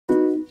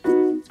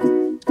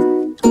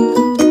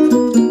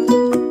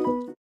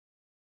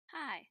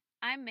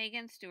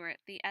Megan Stewart,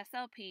 the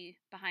SLP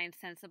behind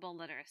SENSEable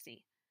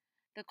Literacy.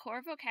 The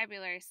core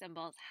vocabulary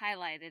symbols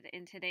highlighted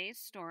in today's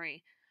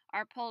story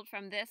are pulled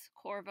from this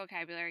core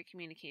vocabulary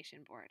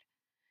communication board.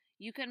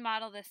 You can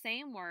model the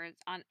same words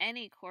on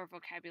any core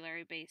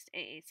vocabulary-based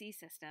AAC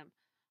system,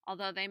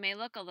 although they may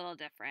look a little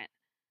different.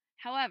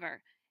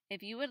 However,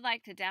 if you would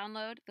like to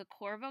download the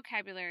core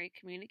vocabulary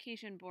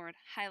communication board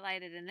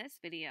highlighted in this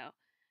video,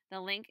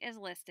 the link is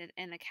listed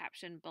in the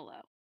caption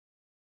below.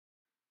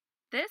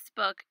 This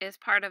book is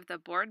part of the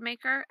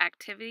Boardmaker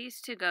Activities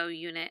to Go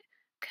unit,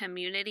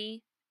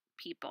 Community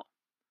People,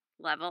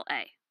 Level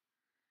A.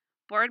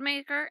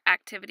 Boardmaker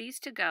Activities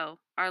to Go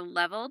are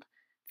leveled,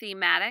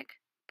 thematic,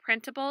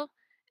 printable,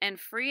 and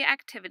free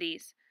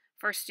activities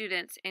for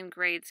students in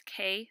grades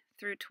K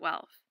through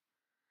 12.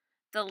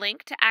 The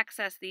link to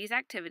access these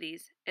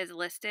activities is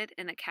listed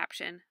in the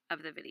caption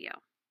of the video.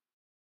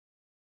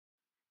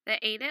 The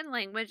aided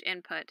language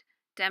input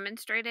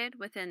demonstrated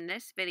within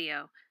this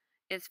video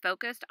is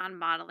focused on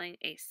modeling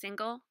a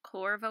single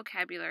core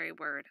vocabulary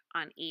word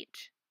on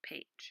each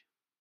page.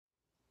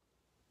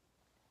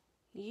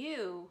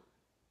 You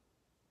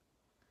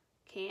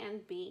can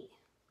be.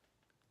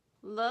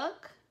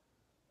 Look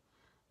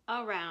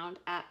around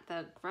at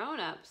the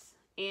grown-ups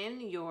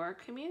in your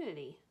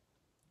community.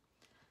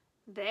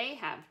 They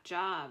have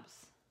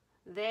jobs.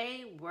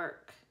 They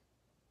work.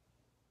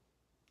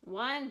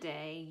 One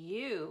day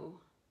you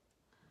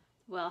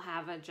will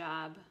have a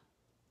job.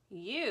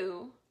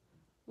 You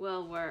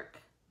will work.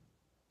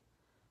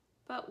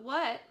 But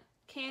what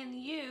can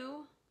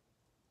you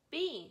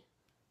be?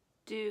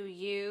 Do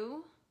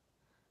you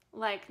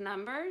like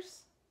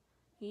numbers?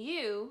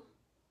 You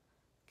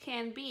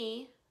can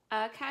be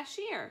a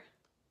cashier.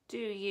 Do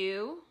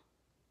you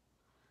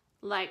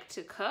like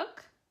to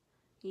cook?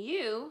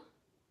 You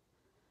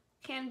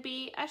can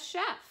be a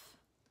chef.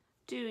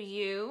 Do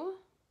you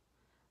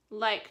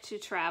like to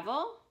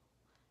travel?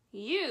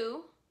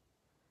 You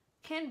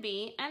can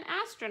be an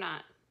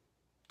astronaut.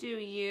 Do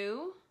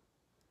you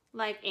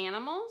like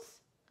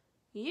animals?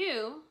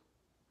 You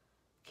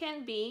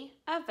can be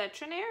a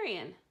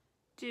veterinarian.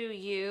 Do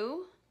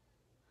you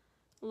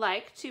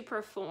like to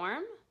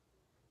perform?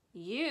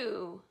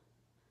 You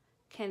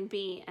can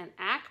be an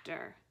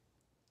actor.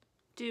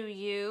 Do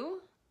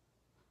you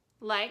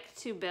like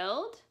to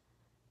build?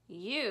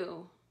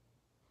 You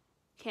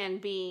can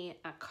be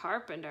a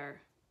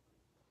carpenter.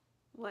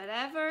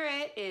 Whatever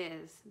it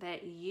is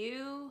that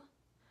you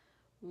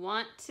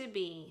want to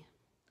be,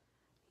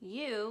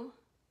 you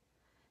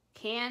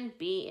can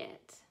be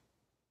it.